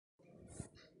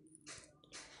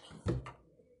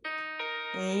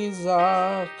days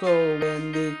are cold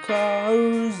and the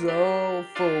cars are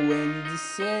full and the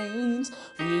saints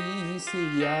we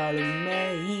see are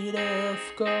made of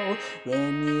gold.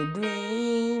 When your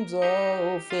dreams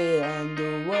all fail and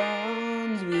the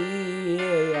ones we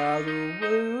hear are the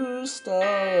worst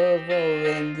of all,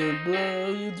 and the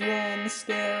blood runs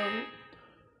still.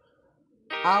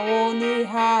 I wanna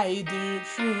hide the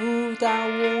truth, I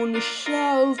wanna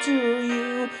shelter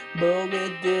you, but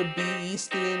with the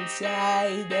beast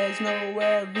inside, there's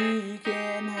nowhere we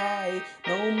can hide.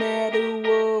 No matter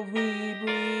what we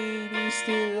breed, we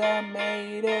still are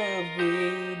made of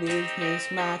greed. This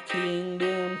is my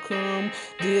kingdom come,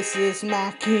 this is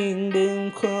my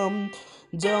kingdom come.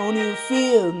 Don't you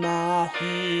feel my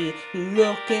heat?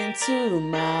 Look into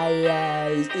my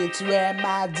eyes. It's where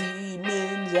my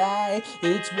demons hide.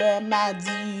 It's where my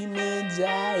demons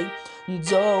hide.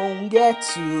 Don't get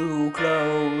too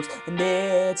close, and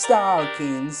it's dark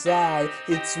inside.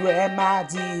 It's where my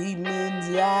demons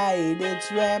hide. It's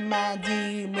where my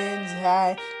demons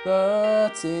hide.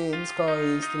 Curtains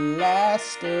cause the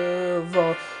last of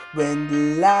all. When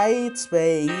the lights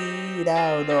fade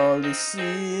out, all the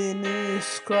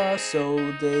sinners cross.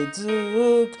 So they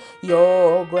took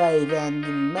your grave, and the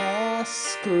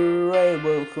masquerade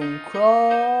will come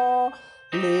crawling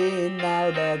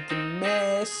out of the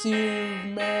mess you've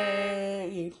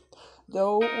made.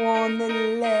 Don't wanna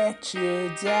let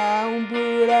you down,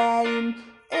 but I'm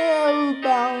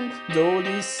hellbound. Though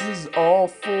this is all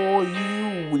for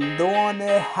you, we don't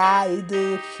wanna hide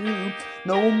the truth.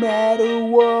 No matter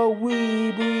what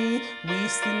we breathe, we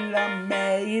still are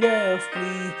made of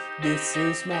greed. This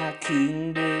is my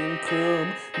kingdom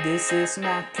come. This is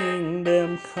my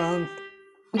kingdom come.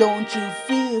 Don't you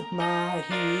feel my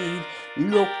heat?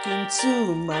 Look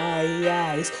into my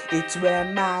eyes. It's where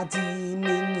my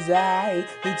demons hide.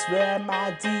 It's where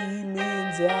my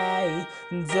demons hide.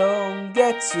 Don't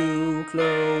get too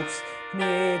close.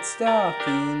 It's dark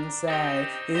inside.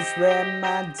 It's where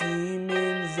my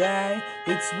demons hide.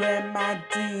 It's where my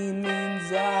demons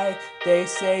hide. They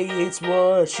say it's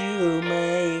what you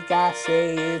make. I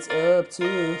say it's up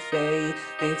to fate.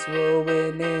 It's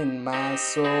rolling in my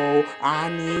soul. I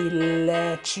need to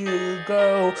let you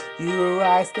go. Your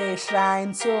eyes, they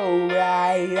shine so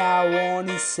bright. I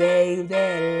wanna save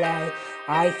their life.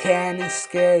 I can't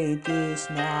escape this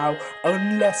now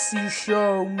unless you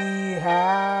show me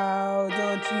how.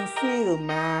 Don't you feel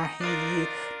my heat?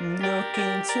 Look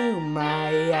into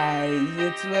my eyes.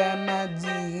 It's where my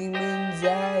demons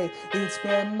hide. It's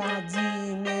where my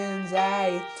demons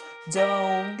hide.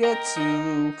 Don't get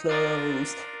too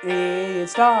close.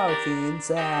 It's dark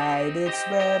inside. It's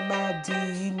where my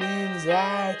demons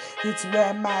hide. It's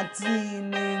where my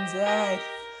demons hide.